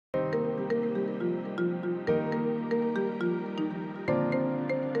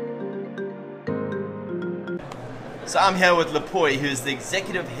So I'm here with Lephoi, who's the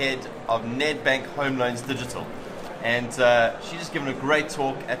executive head of Nedbank Home Loans Digital. And she's just given a great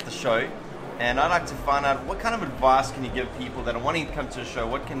talk at the show. And I'd like to find out, what kind of advice can you give people that are wanting to come to a show?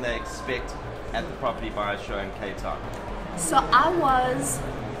 What can they expect at the Property Buyer Show in Cape Town? So I was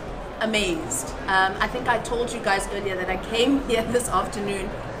amazed. I think I told you guys earlier that I came here this afternoon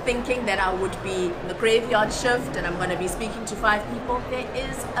thinking that I would be in the graveyard shift and I'm going to be speaking to 5 people. There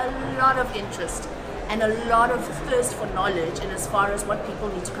is a lot of interest and a lot of thirst for knowledge in as far as what people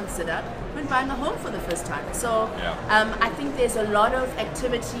need to consider when buying a home for the first time. So I think there's a lot of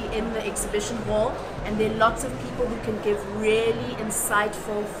activity in the exhibition hall, and there are lots of people who can give really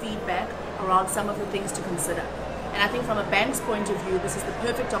insightful feedback around some of the things to consider. And I think from a bank's point of view, this is the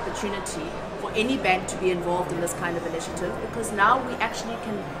perfect opportunity for any bank to be involved in this kind of initiative, because now we actually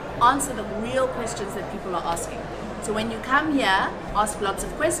can answer the real questions that people are asking. So when you come here, ask lots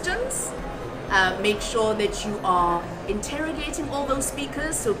of questions. Make sure that you are interrogating all those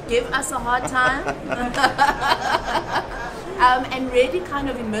speakers, so give us a hard time. And really kind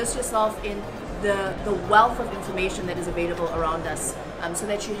of immerse yourself in the wealth of information that is available around us, so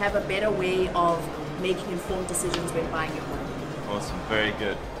that you have a better way of making informed decisions when buying your home. Awesome, very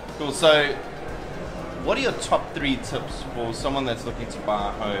good. Cool, so what are your top 3 tips for someone that's looking to buy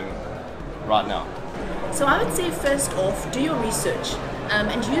a home right now? So I would say first off, do your research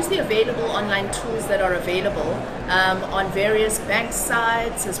and use the available online tools that are available on various bank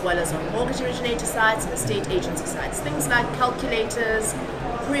sites, as well as on mortgage originator sites and estate agency sites. Things like calculators,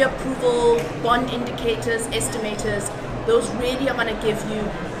 pre-approval, bond indicators, estimators. Those really are going to give you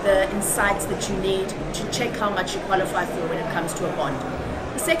the insights that you need to check how much you qualify for when it comes to a bond.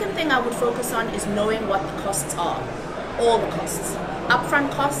 The second thing I would focus on is knowing what the costs are. All the costs.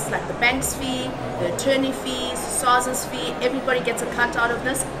 Upfront costs like the bank's fee, the attorney fees, SARS's fee, everybody gets a cut out of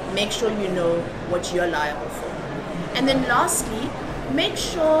this. Make sure you know what you're liable for. And then lastly, make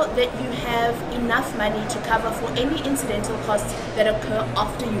sure that you have enough money to cover for any incidental costs that occur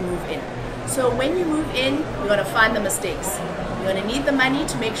after you move in. So when you move in, you're going to find the mistakes. You're going to need the money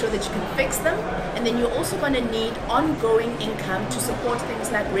to make sure that you can fix them, and then you're also going to need ongoing income to support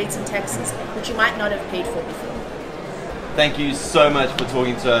things like rates and taxes, which you might not have paid for before. Thank you so much for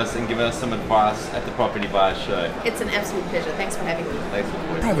talking to us and giving us some advice at the Property Buyer Show. It's an absolute pleasure. Thanks for having me. Thanks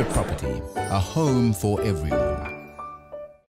for Private property, a home for everyone.